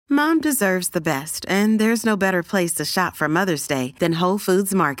Mom deserves the best, and there's no better place to shop for Mother's Day than Whole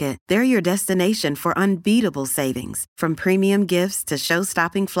Foods Market. They're your destination for unbeatable savings, from premium gifts to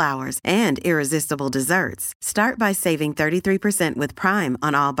show-stopping flowers and irresistible desserts. Start by saving 33% with Prime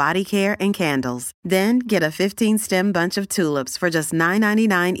on all body care and candles. Then get a 15-stem bunch of tulips for just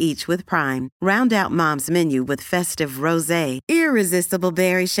 $9.99 each with Prime. Round out Mom's menu with festive rosé, irresistible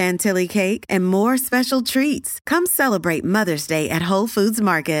berry chantilly cake, and more special treats. Come celebrate Mother's Day at Whole Foods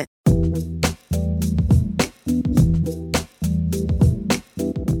Market.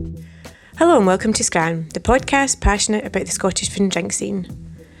 Hello and welcome to Scran, the podcast passionate about the Scottish food and drink scene.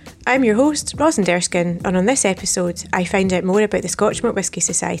 I'm your host, Rosalind Erskine, and on this episode I find out more about the Scotch Malt Whisky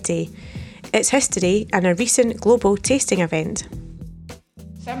Society, its history and a recent global tasting event.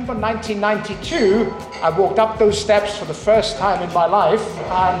 December 1992, I walked up those steps for the first time in my life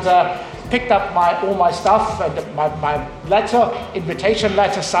and picked up all my stuff and my invitation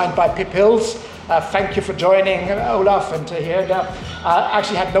letter signed by Pip Hills. Thank you for joining, Olaf, and here.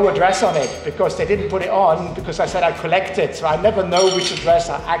 Actually had no address on it because they didn't put it on because I said I collected, so I never know which address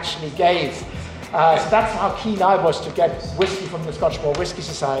I actually gave. So that's how keen I was to get whiskey from the Scotch Malt Whisky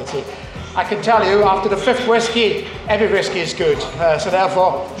Society. I can tell you, after the fifth whiskey, every whiskey is good. So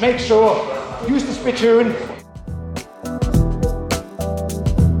therefore, make sure, use the spittoon.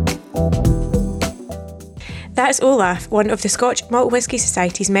 That's Olaf, one of the Scotch Malt Whisky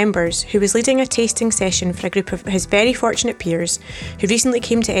Society's members, who was leading a tasting session for a group of his very fortunate peers who recently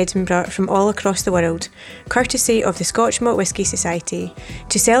came to Edinburgh from all across the world, courtesy of the Scotch Malt Whisky Society,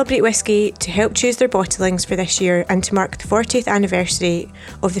 to celebrate whisky, to help choose their bottlings for this year and to mark the 40th anniversary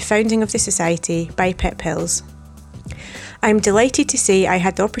of the founding of the Society by Pip Hills. I'm delighted to say I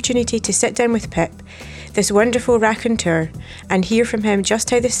had the opportunity to sit down with Pip, this wonderful raconteur, and hear from him just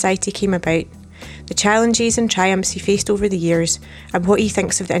how the Society came about, the challenges and triumphs he faced over the years, and what he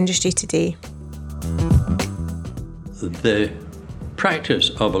thinks of the industry today. The practice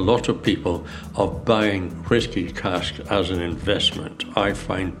of a lot of people of buying whisky casks as an investment, I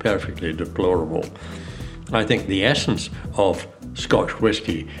find perfectly deplorable. I think the essence of Scotch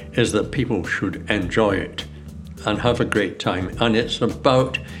whisky is that people should enjoy it and have a great time, and it's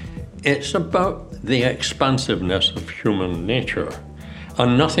about the expansiveness of human nature.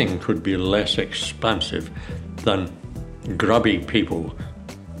 And nothing could be less expansive than grubby people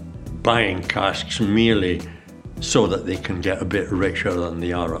buying casks merely so that they can get a bit richer than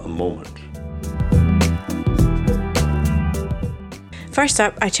they are at the moment. First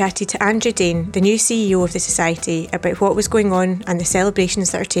up, I chatted to Andrew Dane, the new CEO of the Society, about what was going on and the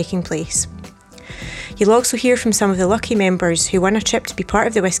celebrations that are taking place. You'll also hear from some of the lucky members who won a trip to be part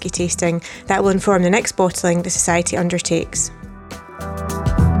of the whisky tasting that will inform the next bottling the Society undertakes.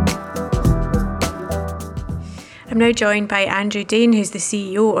 I'm now joined by Andrew Dane, who's the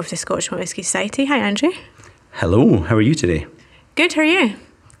CEO of the Scotch Malt Whisky Society. Hi, Andrew. Hello, how are you today? Good, how are you?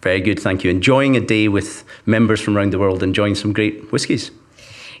 Very good, thank you. Enjoying a day with members from around the world, enjoying some great whiskies.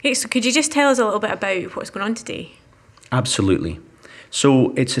 Okay, so could you just tell us a little bit about what's going on today? Absolutely.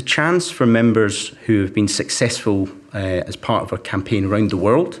 So it's a chance for members who have been successful as part of our campaign around the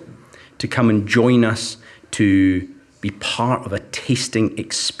world to come and join us to be part of a tasting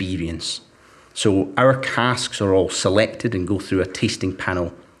experience. So our casks are all selected and go through a tasting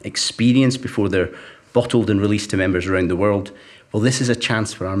panel experience before they're bottled and released to members around the world. Well, this is a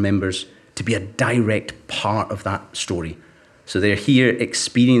chance for our members to be a direct part of that story. So they're here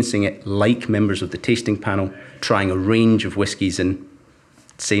experiencing it like members of the tasting panel, trying a range of whiskies and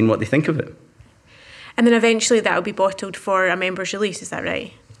saying what they think of it. And then eventually that will be bottled for a member's release, is that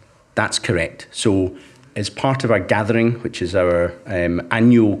right? That's correct. So as part of our gathering, which is our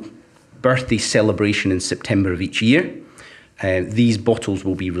annual birthday celebration in September of each year, these bottles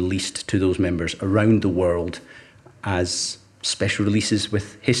will be released to those members around the world as special releases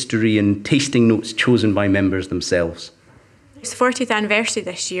with history and tasting notes chosen by members themselves. It's the 40th anniversary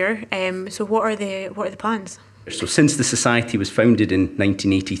this year, so what are the plans? So since the Society was founded in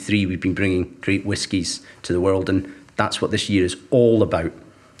 1983, we've been bringing great whiskies to the world, and that's what this year is all about.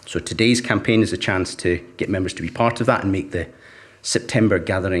 So today's campaign is a chance to get members to be part of that and make the September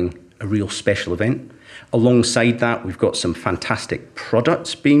gathering a real special event. Alongside that, we've got some fantastic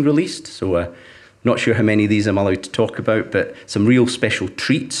products being released. So not sure how many of these I'm allowed to talk about, but some real special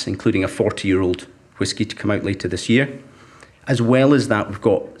treats, including a 40-year-old whisky to come out later this year. As well as that, we've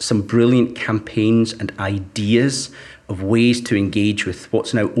got some brilliant campaigns and ideas of ways to engage with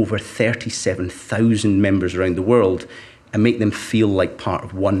what's now over 37,000 members around the world and make them feel like part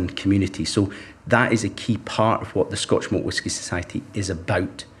of one community. So that is a key part of what the Scotch Malt Whisky Society is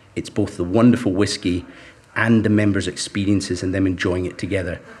about. It's both the wonderful whisky and the members' experiences and them enjoying it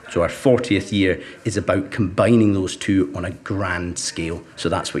together. So our 40th year is about combining those two on a grand scale. So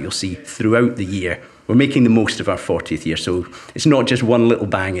that's what you'll see throughout the year. We're making the most of our 40th year. So it's not just one little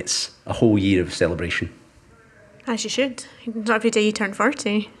bang, it's a whole year of celebration. As you should. Not every day you turn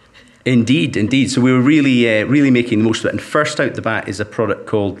 40. Indeed. So we were really making the most of it. And first out the bat is a product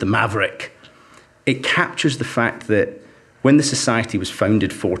called the Maverick. It captures the fact that when the society was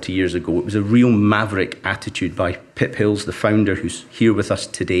founded 40 years ago, it was a real maverick attitude by Pip Hills, the founder, who's here with us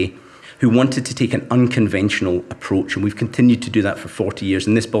today, who wanted to take an unconventional approach. And we've continued to do that for 40 years.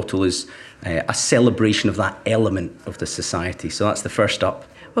 And this bottle is a celebration of that element of the society. So that's the first up.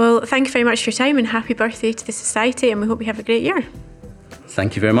 Well, thank you very much for your time and happy birthday to the society, and we hope you have a great year.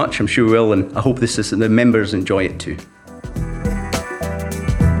 Thank you very much. I'm sure we will, and I hope the members enjoy it too.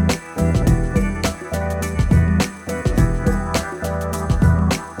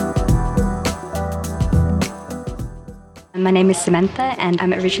 My name is Samantha and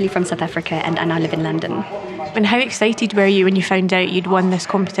I'm originally from South Africa and I now live in London. And how excited were you when you found out you'd won this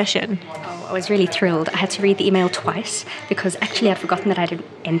competition? I was really thrilled. I had to read the email twice because actually I'd forgotten that I'd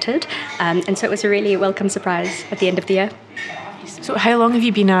entered, and so it was a really welcome surprise at the end of the year. So how long have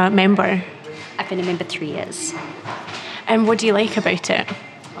you been a member? I've been a member 3 years. And what do you like about it?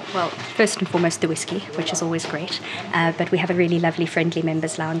 Well, first and foremost the whisky, which is always great, but we have a really lovely friendly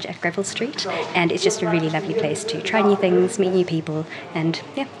members lounge at Greville Street, and it's just a really lovely place to try new things, meet new people, and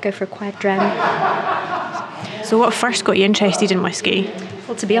go for a quiet dram. So what first got you interested in whisky?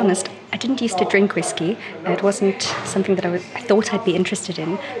 Well, to be honest, I didn't used to drink whisky. It wasn't something that I thought I'd be interested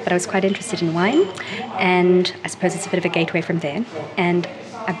in, but I was quite interested in wine, and I suppose it's a bit of a gateway from there. And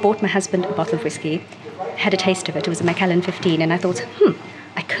I bought my husband a bottle of whisky, had a taste of it. It was a Macallan 15, and I thought,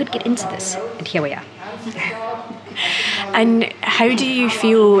 I could get into this, and here we are. And how do you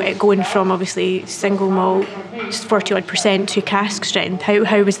feel it going from obviously single malt 40-odd% to cask strength?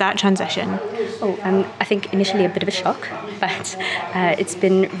 How was that transition? I think initially a bit of a shock, but it's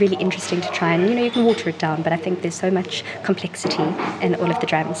been really interesting to try and, you can water it down, but I think there's so much complexity in all of the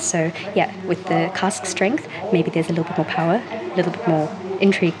drams. So yeah, with the cask strength, maybe there's a little bit more power, a little bit more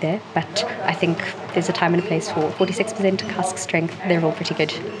intrigue there, but I think there's a time and a place for 46% cask strength. They're all pretty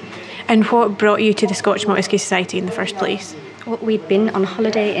good. And what brought you to the Scotch Malt Whisky Society in the first place? Well, we'd been on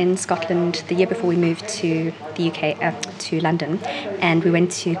holiday in Scotland the year before we moved to the UK, to London, and we went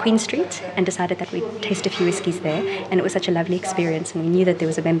to Queen Street and decided that we'd taste a few whiskies there, and it was such a lovely experience, and we knew that there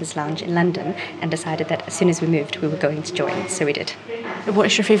was a members lounge in London and decided that as soon as we moved we were going to join, so we did.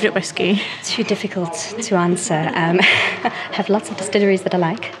 What's your favourite whisky? Too difficult to answer. I have lots of distilleries that I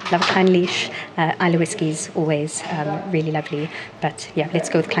like. Love Clynelish, Isla whiskies, always really lovely, but yeah, let's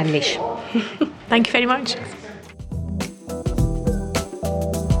go with Clynelish. Thank you very much.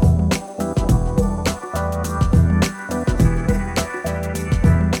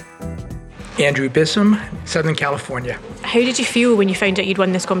 Andrew Bissum, Southern California. How did you feel when you found out you'd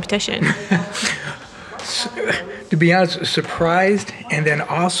won this competition? To be honest, surprised, and then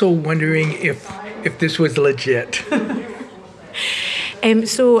also wondering if this was legit.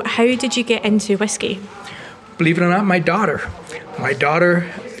 So how did you get into whiskey? Believe it or not, my daughter. My daughter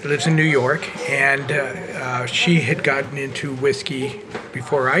lives in New York, and she had gotten into whiskey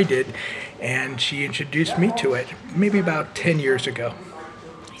before I did, and she introduced me to it maybe about 10 years ago.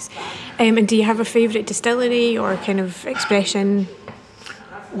 And do you have a favourite distillery or kind of expression?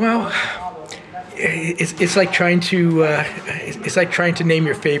 Well, it's like trying to name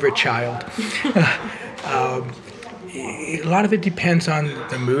your favorite child. A lot of it depends on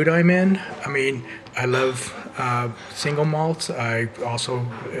the mood I'm in. I mean, I love single malts. I also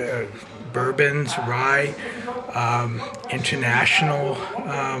bourbons, rye, international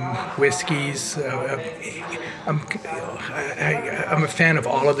whiskeys. I'm a fan of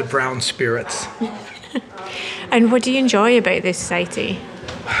all of the brown spirits. And what do you enjoy about this society?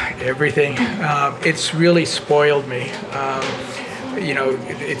 Everything. It's really spoiled me.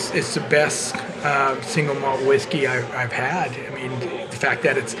 It's the best single malt whiskey I've had. I mean, the fact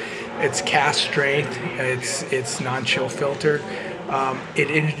that it's cask strength, it's non-chill filter. It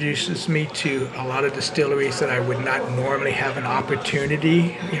introduces me to a lot of distilleries that I would not normally have an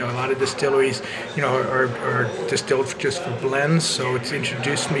opportunity. A lot of distilleries, are distilled just for blends. So it's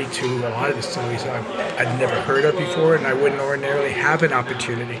introduced me to a lot of distilleries I'd never heard of before, and I wouldn't ordinarily have an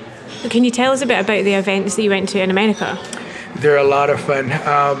opportunity. Can you tell us a bit about the events that you went to in America? They're a lot of fun. They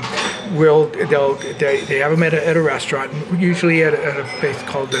have them at a restaurant, usually at a place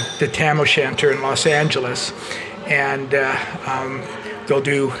called the Tam O'Shanter in Los Angeles. And they'll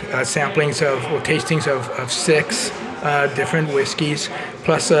do samplings or tastings of 6 different whiskeys,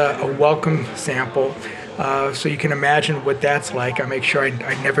 plus a welcome sample. So you can imagine what that's like. I make sure I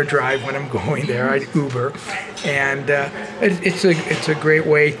never drive when I'm going there. I Uber, and it's a great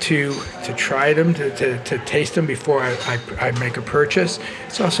way to try them, to taste them before I make a purchase.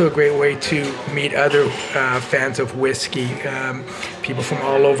 It's also a great way to meet other fans of whiskey, people from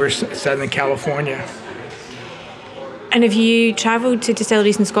all over Southern California. And have you travelled to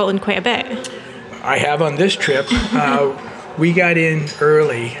distilleries in Scotland quite a bit? I have on this trip. We got in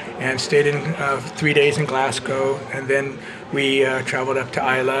early and stayed in 3 days in Glasgow, and then we traveled up to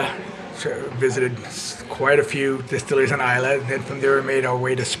Islay, visited quite a few distilleries on Islay, and then from there we made our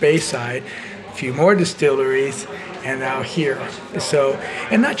way to Speyside, a few more distilleries, and now here. So,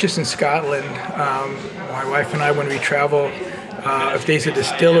 and not just in Scotland. My wife and I, when we travel, if there's a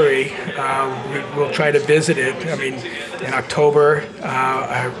distillery, we'll try to visit it. I mean, in October,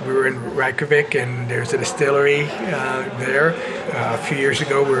 we were in Reykjavik, and there's a distillery there. A few years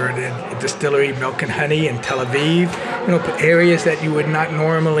ago, we were in a distillery, Milk and Honey, in Tel Aviv. Areas that you would not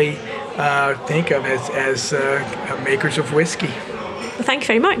normally think of as makers of whiskey. Well, thank you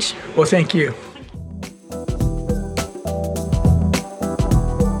very much. Well, thank you.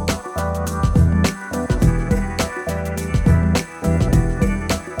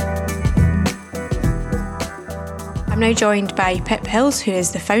 I'm now joined by Pip Hills, who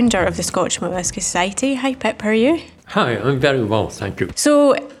is the founder of the Scotch Malt Whisky Society. Hi Pip, how are you? Hi, I'm very well, thank you.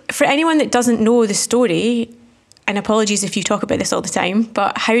 So, for anyone that doesn't know the story, and apologies if you talk about this all the time,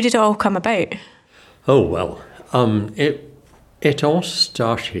 but how did it all come about? Oh, well, it all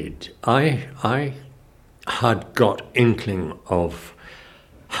started, I had got inkling of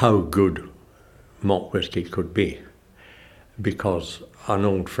how good malt whisky could be, because an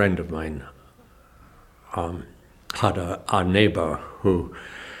old friend of mine had a neighbour who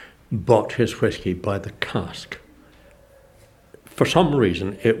bought his whisky by the cask. For some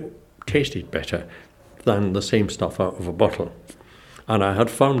reason, it tasted better than the same stuff out of a bottle. And I had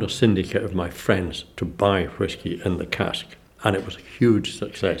formed a syndicate of my friends to buy whisky in the cask, and it was a huge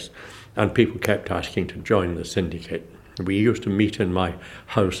success. And people kept asking to join the syndicate. We used to meet in my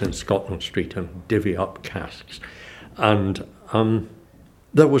house in Scotland Street and divvy up casks. And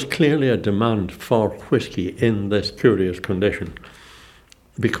there was clearly a demand for whisky in this curious condition,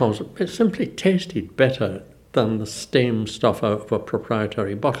 because it simply tasted better than the same stuff out of a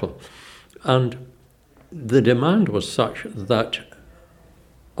proprietary bottle. And the demand was such that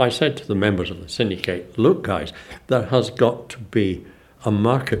I said to the members of the syndicate, look guys, there has got to be a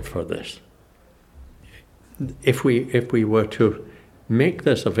market for this. If we were to make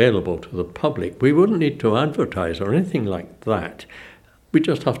this available to the public, we wouldn't need to advertise or anything like that. We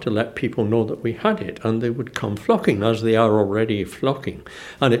just have to let people know that we had it, and they would come flocking, as they are already flocking.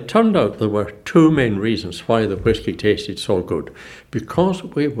 And it turned out there were two main reasons why the whisky tasted so good. Because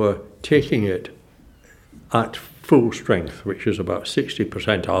we were taking it at full strength, which is about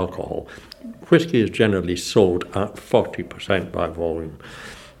 60% alcohol. Whisky is generally sold at 40% by volume.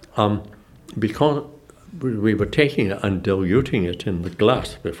 Because we were taking it and diluting it in the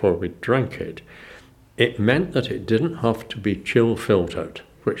glass before we drank it, it meant that it didn't have to be chill filtered,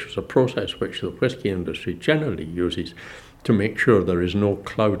 which is a process which the whisky industry generally uses to make sure there is no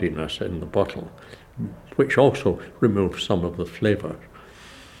cloudiness in the bottle, which also removes some of the flavour.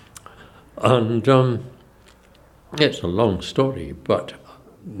 And it's a long story, but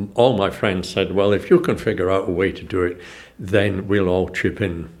all my friends said, well, if you can figure out a way to do it, then we'll all chip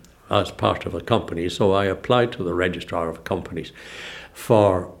in as part of a company. So I applied to the Registrar of Companies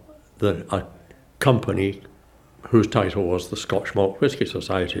for a company whose title was the Scotch Malt Whisky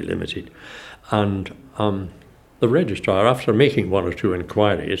Society Limited. And the registrar, after making one or two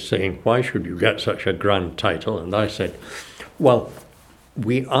inquiries, saying, why should you get such a grand title? And I said, well,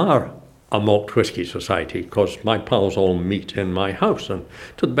 we are a malt whisky society because my pals all meet in my house, and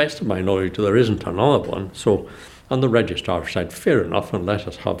to the best of my knowledge there isn't another one. So, and the registrar said, fair enough, and let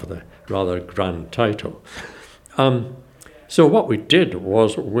us have the rather grand title. So what we did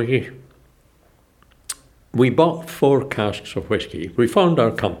was we bought 4 casks of whisky. We found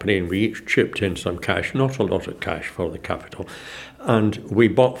our company and we each chipped in some cash, not a lot of cash for the capital. And we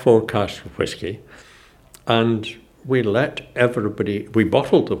bought 4 casks of whisky, and we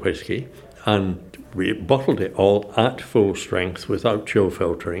bottled the whisky, and we bottled it all at full strength without chill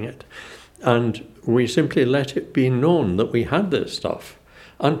filtering it. And we simply let it be known that we had this stuff.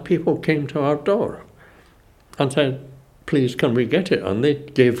 And people came to our door and said, please, can we get it? And they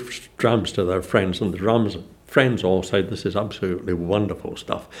gave drams to their friends, and the friends all said, this is absolutely wonderful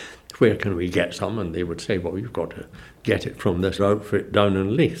stuff. Where can we get some? And they would say, well, you've got to get it from this outfit down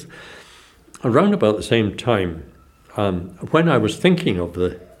in Leith. Around about the same time, when I was thinking of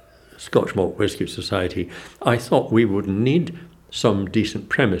the Scotch Malt Whisky Society, I thought we would need some decent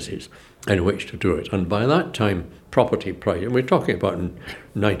premises in which to do it. And by that time, property price, and we're talking about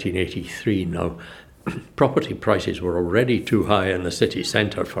 1983 now, property prices were already too high in the city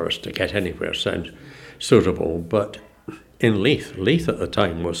centre for us to get anywhere suitable. But in Leith at the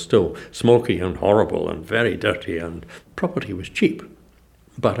time was still smoky and horrible and very dirty, and property was cheap.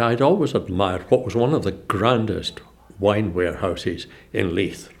 But I'd always admired what was one of the grandest wine warehouses in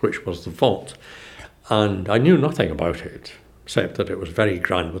Leith, which was the Vault. And I knew nothing about it, except that it was very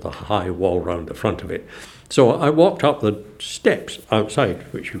grand with a high wall round the front of it. So I walked up the steps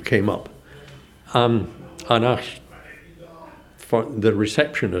outside, which you came up, and asked for, the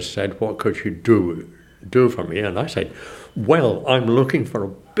receptionist said, what could you do for me? And I said, well, I'm looking for a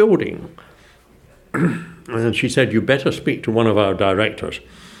building. And she said, you better speak to one of our directors,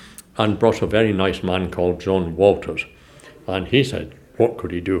 and brought a very nice man called John Walters. And he said, what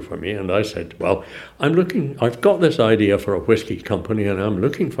could he do for me? And I said, well, I've got this idea for a whisky company, and I'm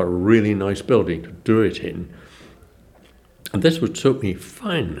looking for a really nice building to do it in. And this would suit me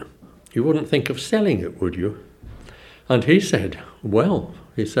fine. You wouldn't think of selling it, would you? And he said, well,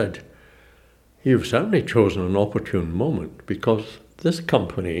 you've certainly chosen an opportune moment, because this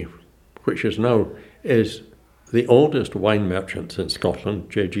company, which is the oldest wine merchants in Scotland,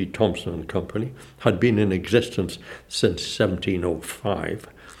 J.G. Thompson and Company, had been in existence since 1705.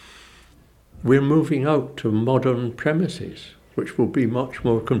 We're moving out to modern premises, which will be much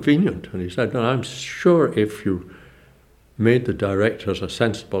more convenient. And he said, and I'm sure if you made the directors a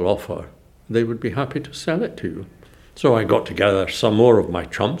sensible offer, they would be happy to sell it to you. So I got together some more of my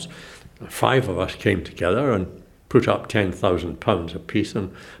chums. 5 of us came together and put up £10,000 apiece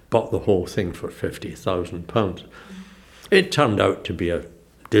and bought the whole thing for £50,000. It turned out to be a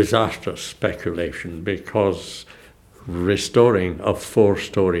disastrous speculation, because restoring a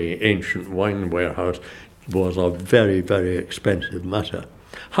 4-storey ancient wine warehouse was a very, very expensive matter.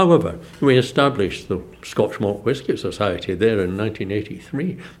 However, we established the Scotch Malt Whisky Society there in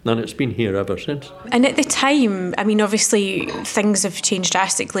 1983, and it's been here ever since. And at the time, I mean, obviously things have changed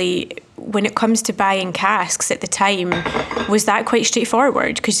drastically. When it comes to buying casks at the time, was that quite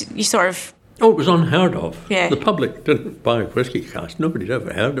straightforward? Because you sort of... Oh, it was unheard of. Yeah. The public didn't buy whisky casks. Nobody'd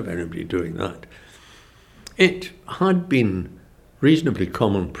ever heard of anybody doing that. It had been reasonably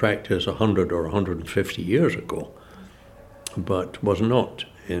common practice 100 or 150 years ago, but was not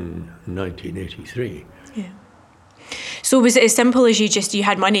in 1983. Yeah. So was it as simple as you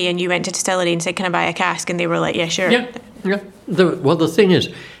had money and you went to distillery and said, can I buy a cask? And they were like, yeah, sure. Yeah. Well, the thing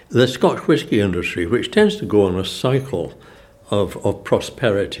is, the Scotch whisky industry, which tends to go on a cycle of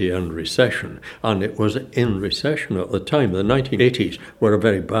prosperity and recession, and it was in recession at the time. The 1980s were a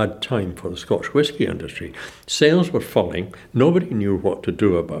very bad time for the Scotch whisky industry. Sales were falling. Nobody knew what to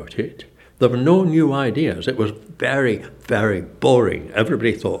do about it. There were no new ideas. It was very, very boring.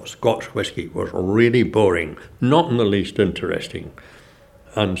 Everybody thought Scotch whisky was really boring, not in the least interesting.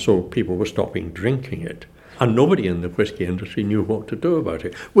 And so people were stopping drinking it. And nobody in the whisky industry knew what to do about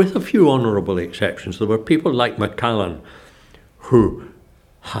it, with a few honourable exceptions. There were people like Macallan and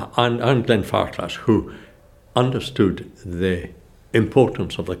Glenfarclas who understood the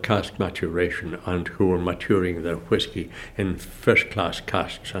importance of the cask maturation and who were maturing their whisky in first-class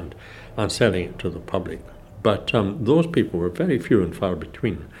casks and selling it to the public. But those people were very few and far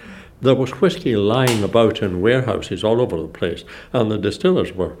between. There was whisky lying about in warehouses all over the place, and the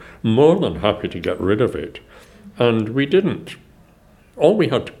distillers were more than happy to get rid of it. And we didn't. All we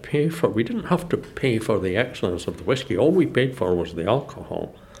had to pay for, we didn't have to pay for the excellence of the whisky. All we paid for was the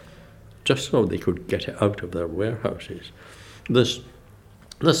alcohol, just so they could get it out of their warehouses.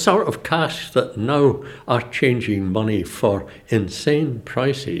 The sort of casks that now are changing money for insane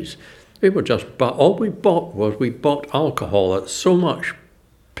prices, all we bought alcohol at so much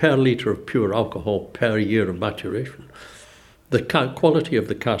per litre of pure alcohol per year of maturation. The quality of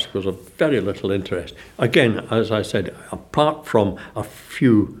the cask was of very little interest. Again, as I said, apart from a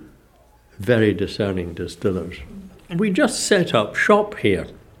few very discerning distillers. We just set up shop here.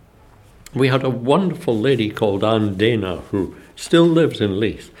 We had a wonderful lady called Anne Dana, who still lives in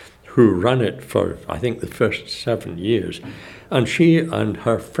Leith, who ran it for, I think, the first 7 years. And she and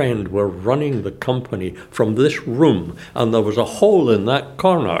her friend were running the company from this room, and there was a hole in that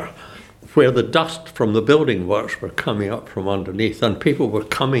corner where the dust from the building works were coming up from underneath, and people were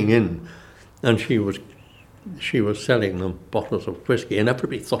coming in, and she was selling them bottles of whisky, and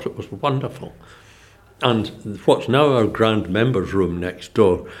everybody thought it was wonderful. And what's now our grand members' room next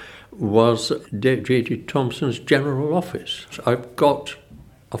door was J.G. Thompson's general office. I've got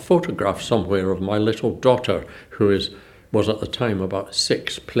a photograph somewhere of my little daughter, who is was at the time about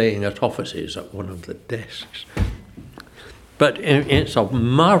 6 playing at offices at one of the desks. But it's a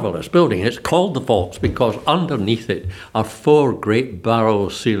marvellous building. It's called the Vaults because underneath it are 4 great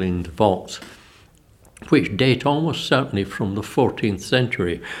barrel-ceilinged vaults, which date almost certainly from the 14th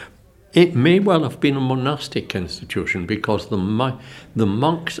century. It may well have been a monastic institution because the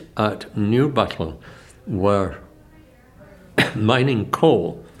monks at Newbattle were mining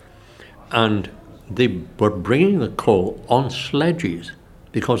coal, and they were bringing the coal on sledges,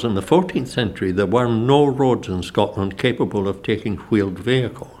 because in the 14th century there were no roads in Scotland capable of taking wheeled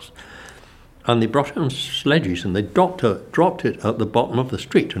vehicles. And they brought it on sledges and they dropped it at the bottom of the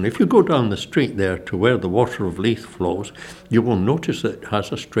street. And if you go down the street there to where the Water of Leith flows, you will notice that it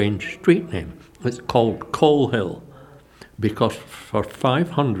has a strange street name. It's called Coal Hill, because for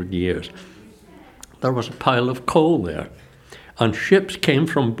 500 years there was a pile of coal there. And ships came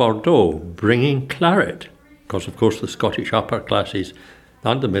from Bordeaux bringing claret, because of course the Scottish upper classes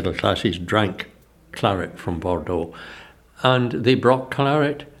and the middle classes drank claret from Bordeaux. And they brought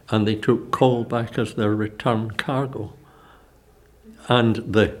claret and they took coal back as their return cargo. And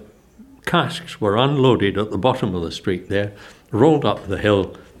the casks were unloaded at the bottom of the street there, rolled up the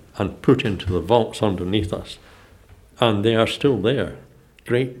hill and put into the vaults underneath us. And they are still there,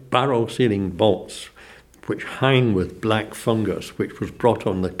 great barrel-ceiling vaults which hang with black fungus, which was brought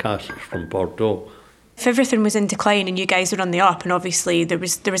on the casks from Bordeaux. If everything was in decline and you guys were on the up, and obviously there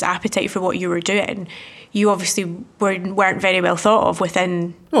was appetite for what you were doing, you obviously weren't very well thought of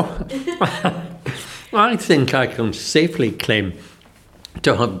within... Oh, I think I can safely claim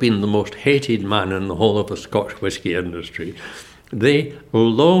to have been the most hated man in the whole of the Scotch whisky industry. They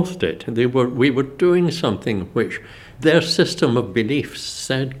loathed it. We were doing something which their system of beliefs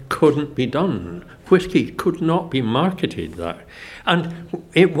said couldn't be done. Whisky could not be marketed that. And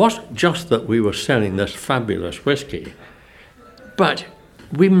it wasn't just that we were selling this fabulous whisky, but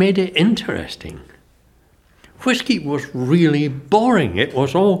we made it interesting. Whisky was really boring. It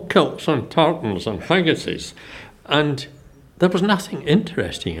was all kilts and tartans and haggises, and there was nothing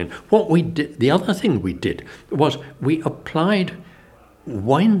interesting in what we did. The other thing we did was we applied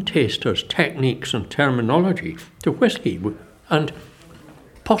wine tasters' techniques and terminology to whisky. And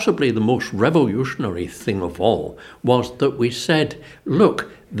possibly the most revolutionary thing of all was that we said,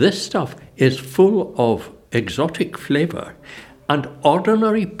 look, this stuff is full of exotic flavour, and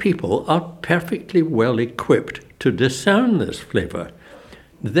ordinary people are perfectly well equipped to discern this flavour.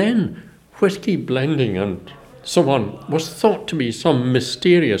 Then whisky blending and so on was thought to be some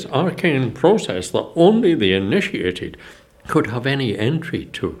mysterious arcane process that only the initiated could have any entry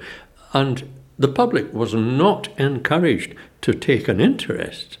to. And the public was not encouraged to take an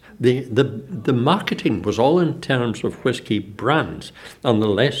interest. The marketing was all in terms of whisky brands, and the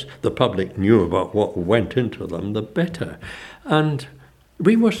less the public knew about what went into them, the better. And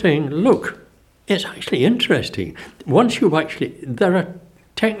we were saying, look, it's actually interesting. There are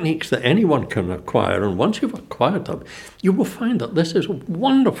techniques that anyone can acquire, and once you've acquired them, you will find that this is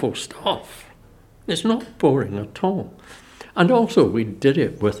wonderful stuff. It's not boring at all. And also we did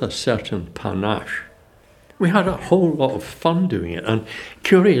it with a certain panache. We had a whole lot of fun doing it, and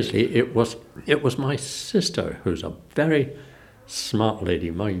curiously it was my sister, who's a very smart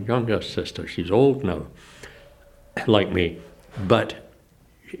lady, my younger sister. She's old now, like me, but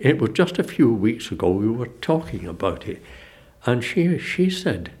it was just a few weeks ago we were talking about it, and she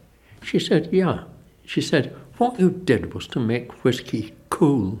said, yeah, she said, what you did was to make whisky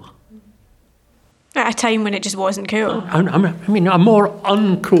cool. At a time when it just wasn't cool. I mean, a more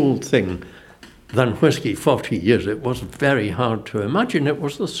uncool thing than whisky 40 years, it was very hard to imagine. It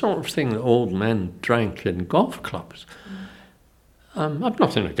was the sort of thing that old men drank in golf clubs. I've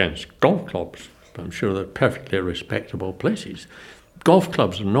nothing against golf clubs. I'm sure they're perfectly respectable places. Golf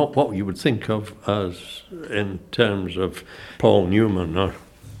clubs are not what you would think of as in terms of Paul Newman or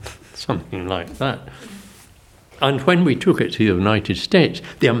something like that. And when we took it to the United States,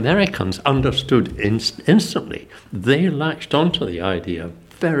 the Americans understood instantly. They latched onto the idea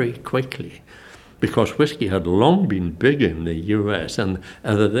very quickly, because whisky had long been big in the US, and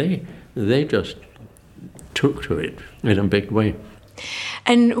they just took to it in a big way.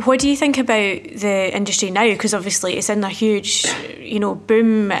 And what do you think about the industry now? Because obviously it's in a huge,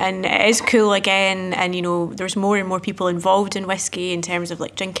 boom, and it is cool again, and there's more and more people involved in whisky in terms of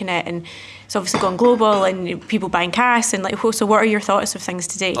like drinking it, and it's obviously gone global, and people buying casks, and so what are your thoughts of things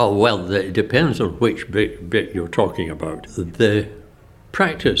today? Oh well, it depends on which bit you're talking about. The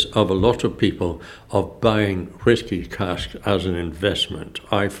practice of a lot of people of buying whisky casks as an investment,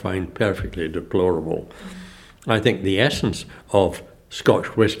 I find perfectly deplorable. I think the essence of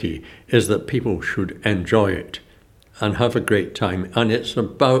Scotch whisky is that people should enjoy it and have a great time. And it's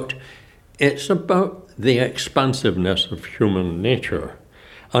about the expansiveness of human nature.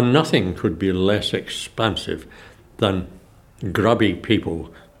 And nothing could be less expansive than grubby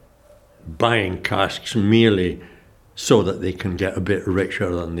people buying casks merely so that they can get a bit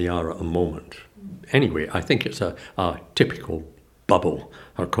richer than they are at the moment. Anyway, I think it's a typical bubble,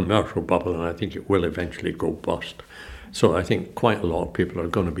 a commercial bubble, and I think it will eventually go bust. So I think quite a lot of people are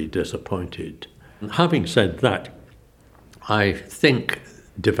going to be disappointed. Having said that, I think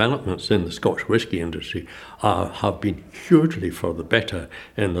developments in the Scotch whisky industry have been hugely for the better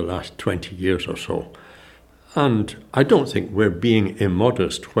in the last 20 years or so. And I don't think we're being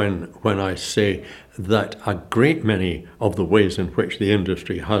immodest when I say that a great many of the ways in which the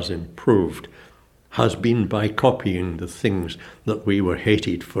industry has improved has been by copying the things that we were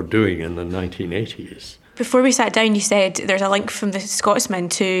hated for doing in the 1980s. Before we sat down, you said there's a link from the Scotsman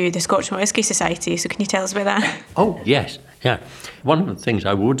to the Scotch Malt Whisky Society, so can you tell us about that? Oh, yes, yeah. One of the things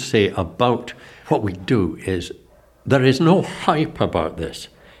I would say about what we do is there is no hype about this.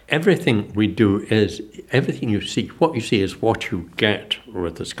 Everything we do is, everything you see, what you see is what you get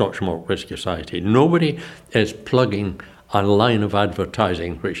with the Scotch Malt Whisky Society. Nobody is plugging a line of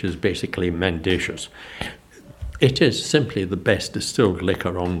advertising which is basically mendacious. It is simply the best distilled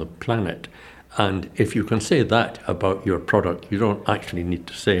liquor on the planet. And if you can say that about your product, you don't actually need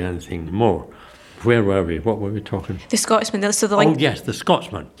to say anything more. Where were we? What were we talking? The Scotsman. So the link. Oh, yes, the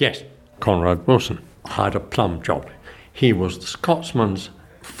Scotsman. Yes. Conrad Wilson had a plum job. He was the Scotsman's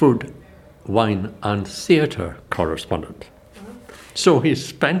food, wine and theatre correspondent. So he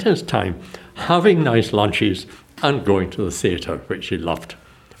spent his time having nice lunches and going to the theatre, which he loved.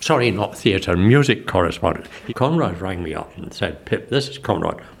 Sorry, not theatre, music correspondent. Conrad rang me up and said, "Pip, this is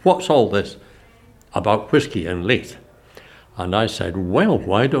Conrad. What's all this about whisky in Leith?" And I said, "Well,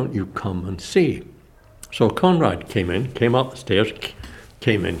 why don't you come and see?" So Conrad came up the stairs,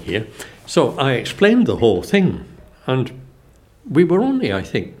 came in here. So I explained the whole thing. And we were only, I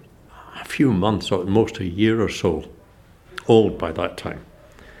think, a few months or at most a year or so old by that time.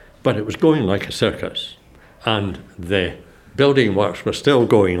 But it was going like a circus. And the building works were still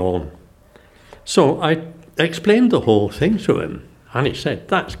going on. So I explained the whole thing to him. And he said,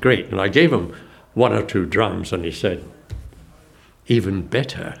 "That's great." And I gave him 1 or 2 drams, and he said, "Even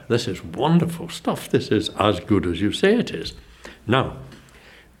better, this is wonderful stuff. This is as good as you say it is." Now,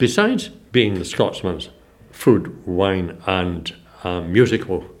 besides being the Scotsman's food, wine and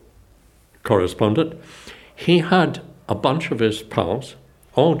musical correspondent, he had a bunch of his pals,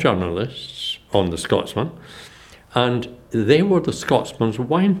 all journalists on the Scotsman, and they were the Scotsman's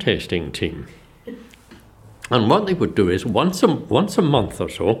wine tasting team. And what they would do is once a month or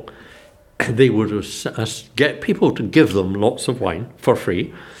so, they would get people to give them lots of wine for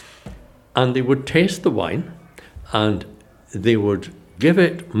free, and they would taste the wine, and they would give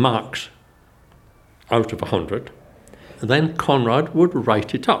it marks out of 100. Then Conrad would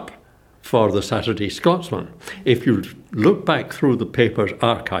write it up for the Saturday Scotsman. If you look back through the paper's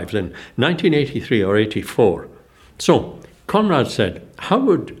archives in 1983 or 84, so Conrad said, how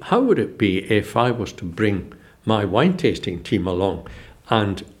would it be if I was to bring my wine tasting team along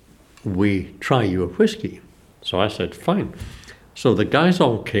and we try your whisky? So I said, fine. So the guys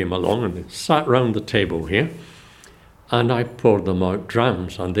all came along and they sat round the table here, and I poured them out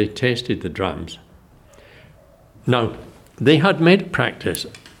drams, and they tasted the drams. Now, they had made a practice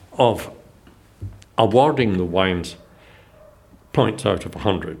of awarding the wines points out of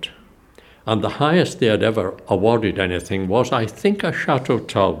 100. And the highest they had ever awarded anything was, I think, a Chateau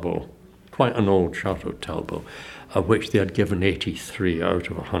Talbot, quite an old Chateau Talbot, of which they had given 83 out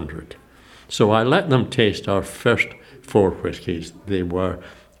of 100. So I let them taste our first 4 whiskies. They were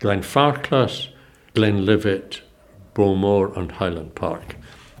Glenfarclas, Glenlivet, Bowmore and Highland Park.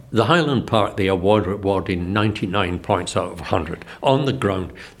 The Highland Park, they awarded 99 points out of 100 on the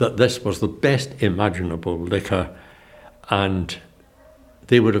ground that this was the best imaginable liquor, and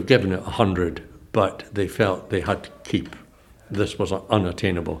they would have given it 100, but they felt they had to keep. This was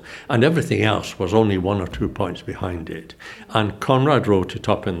unattainable. And everything else was only 1 or 2 points behind it. And Conrad wrote it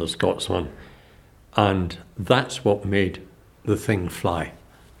up in the Scotsman, and that's what made the thing fly.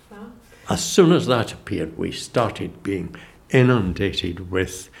 Wow. As soon as that appeared, we started being inundated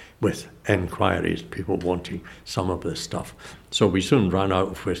with enquiries, people wanting some of this stuff. So we soon ran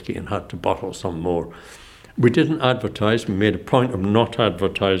out of whiskey and had to bottle some more. We didn't advertise. We made a point of not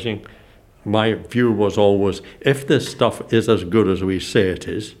advertising. My view was always, if this stuff is as good as we say it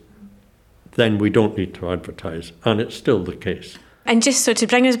is, then we don't need to advertise. And it's still the case. And just so to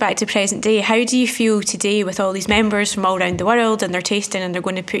bring us back to present day, how do you feel today with all these members from all around the world and they're tasting and they're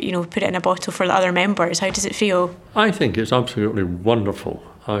going to put it in a bottle for the other members? How does it feel? I think it's absolutely wonderful.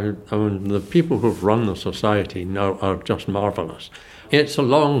 I mean, the people who've run the society now are just marvellous. It's a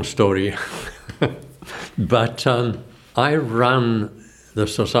long story, but I ran the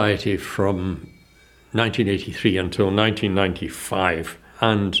society from 1983 until 1995,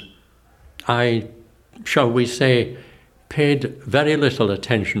 and I, shall we say, paid very little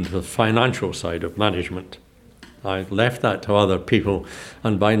attention to the financial side of management. I left that to other people,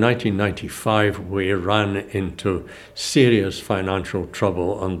 and by 1995 we ran into serious financial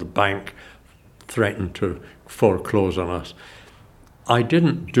trouble and the bank threatened to foreclose on us. I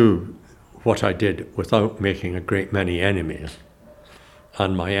didn't do what I did without making a great many enemies,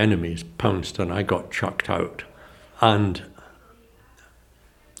 and my enemies pounced and I got chucked out. And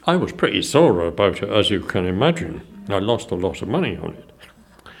I was pretty sore about it, as you can imagine. I lost a lot of money on it.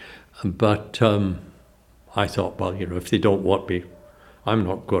 But I thought, well, if they don't want me, I'm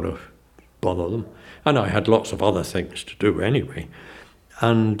not going to bother them. And I had lots of other things to do anyway.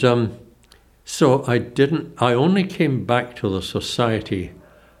 And so I only came back to the society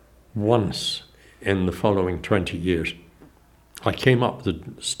once in the following 20 years. I came up the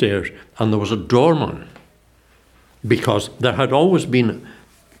stairs and there was a doorman, because there had always been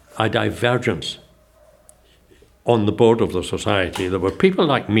a divergence on the board of the society. There were people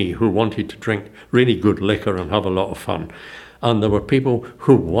like me who wanted to drink really good liquor and have a lot of fun, and there were people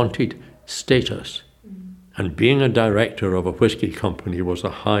who wanted status. And being a director of a whisky company was a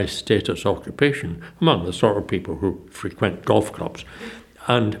high status occupation among the sort of people who frequent golf clubs.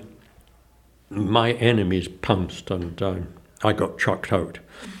 And my enemies pounced and I got chucked out.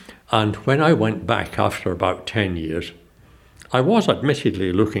 And when I went back after about 10 years, I was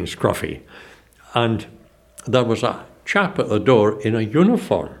admittedly looking scruffy, and there was a chap at the door in a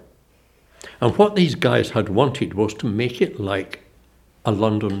uniform. And what these guys had wanted was to make it like a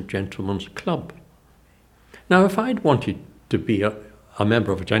London gentleman's club. Now, if I'd wanted to be a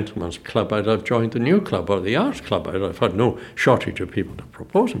member of a gentleman's club, I'd have joined the New Club or the Arts Club. I'd have had no shortage of people to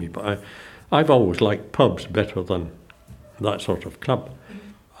propose me, but I've always liked pubs better than that sort of club.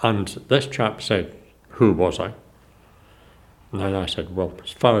 And this chap said, who was I? And I said, well,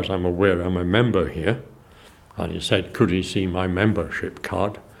 as far as I'm aware, I'm a member here. And he said, could he see my membership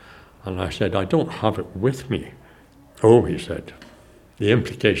card? And I said, I don't have it with me. Oh, he said, the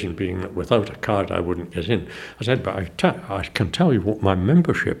implication being that without a card I wouldn't get in. I said, but I can tell you what my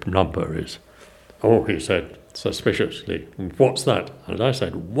membership number is. Oh, he said, suspiciously, what's that? And I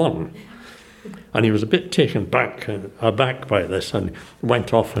said, 1. And he was a bit taken aback by this, and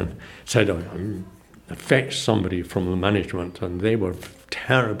went off and said, I fetched somebody from the management, and they were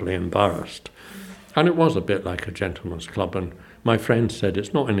terribly embarrassed. And it was a bit like a gentleman's club, and my friend said,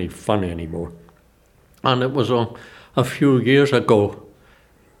 it's not any fun anymore. And it was a few years ago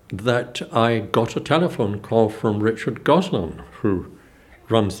that I got a telephone call from Richard Goslin, who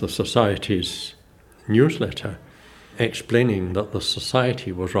runs the Society's newsletter, explaining that the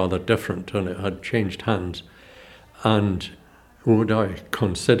Society was rather different and it had changed hands, and would I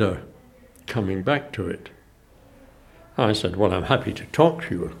consider coming back to it. I said, well, I'm happy to talk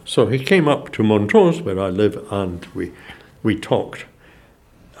to you. So he came up to Montrose, where I live, and we talked.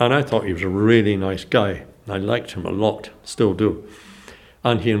 And I thought he was a really nice guy. I liked him a lot, still do.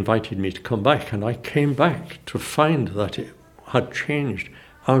 And he invited me to come back, and I came back to find that it had changed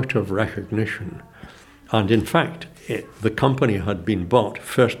out of recognition. And in fact, the company had been bought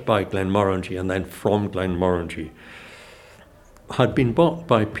first by Glenmorangie and then from Glenmorangie, had been bought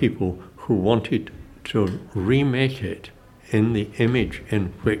by people who wanted to remake it in the image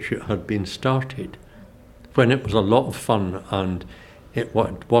in which it had been started, when it was a lot of fun and it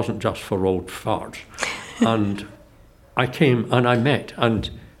wasn't just for old farts. And I came and I met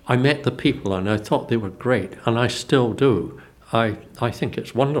the people, and I thought they were great, and I still do. I think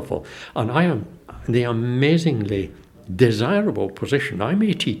it's wonderful. And I am the amazingly desirable position. I'm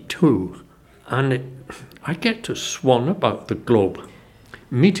 82, and I get to swan about the globe,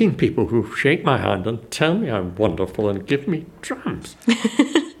 meeting people who shake my hand and tell me I'm wonderful and give me drams.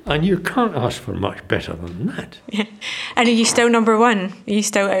 And you can't ask for much better than that. Yeah. And are you still number one? Are you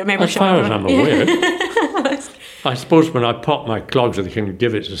still out of membership? As far as I'm aware. I suppose when I pop my clogs, they can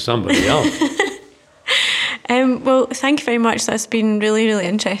give it to somebody else. Well, thank you very much. That's been really, really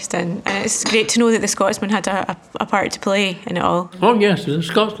interesting. And it's great to know that the Scotsman had a part to play in it all. Oh, yes, the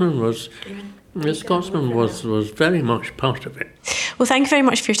Scotsman was very much part of it. Well, thank you very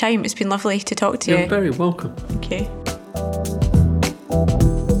much for your time. It's been lovely to talk to you. You're very welcome. Okay.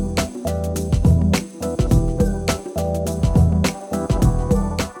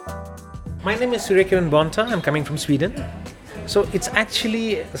 My name is Suryakiran Bonta. I'm coming from Sweden. So it's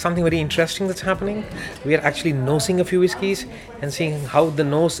actually something very interesting that's happening. We are actually nosing a few whiskies and seeing how the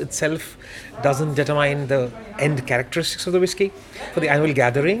nose itself doesn't determine the end characteristics of the whiskey. For the annual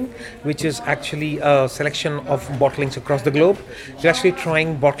gathering, which is actually a selection of bottlings across the globe, we're actually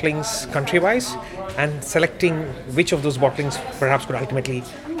trying bottlings country-wise and selecting which of those bottlings perhaps could ultimately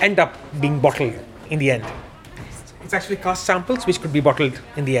end up being bottled in the end. It's actually cask samples which could be bottled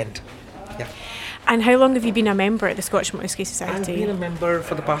in the end. Yeah. And how long have you been a member at the Scottish Malt Whisky Society? I've been a member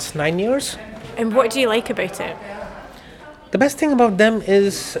for the past 9 years. And what do you like about it? The best thing about them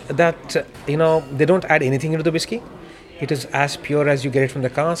is that, they don't add anything into the whiskey. It is as pure as you get it from the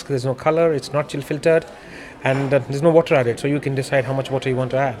cask. There's no color, it's not chill filtered, and there's no water added, so you can decide how much water you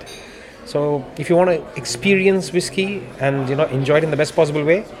want to add. So if you want to experience whiskey and, enjoy it in the best possible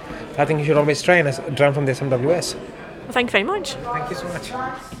way, I think you should always try and dram from the SMWS. Well, thank you very much. Thank you so much.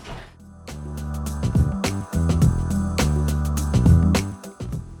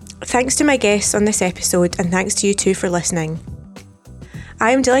 Thanks to my guests on this episode, and thanks to you too for listening.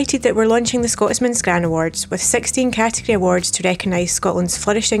 I am delighted that we're launching the Scotsman's Gran Awards with 16 category awards to recognise Scotland's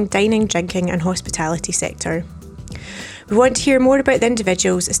flourishing dining, drinking and hospitality sector. We want to hear more about the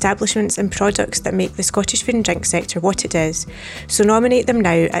individuals, establishments and products that make the Scottish food and drink sector what it is, so nominate them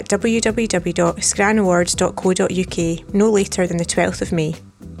now at www.scranawards.co.uk no later than the 12th of May.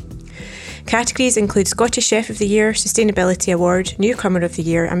 Categories include Scottish Chef of the Year, Sustainability Award, Newcomer of the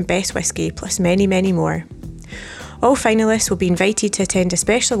Year and Best Whisky, plus many, many more. All finalists will be invited to attend a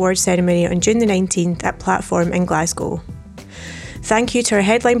special awards ceremony on June the 19th at Platform in Glasgow. Thank you to our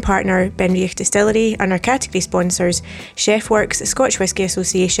headline partner, Benriach Distillery, and our category sponsors, Chef Works, Scotch Whisky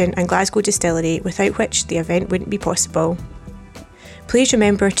Association and Glasgow Distillery, without which the event wouldn't be possible. Please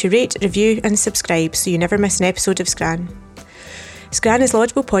remember to rate, review and subscribe so you never miss an episode of Scran. Scran is a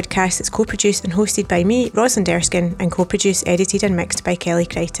Laudable podcast that's co-produced and hosted by me, Rosalind Erskine, and co-produced, edited and mixed by Kelly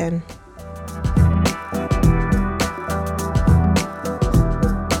Crichton.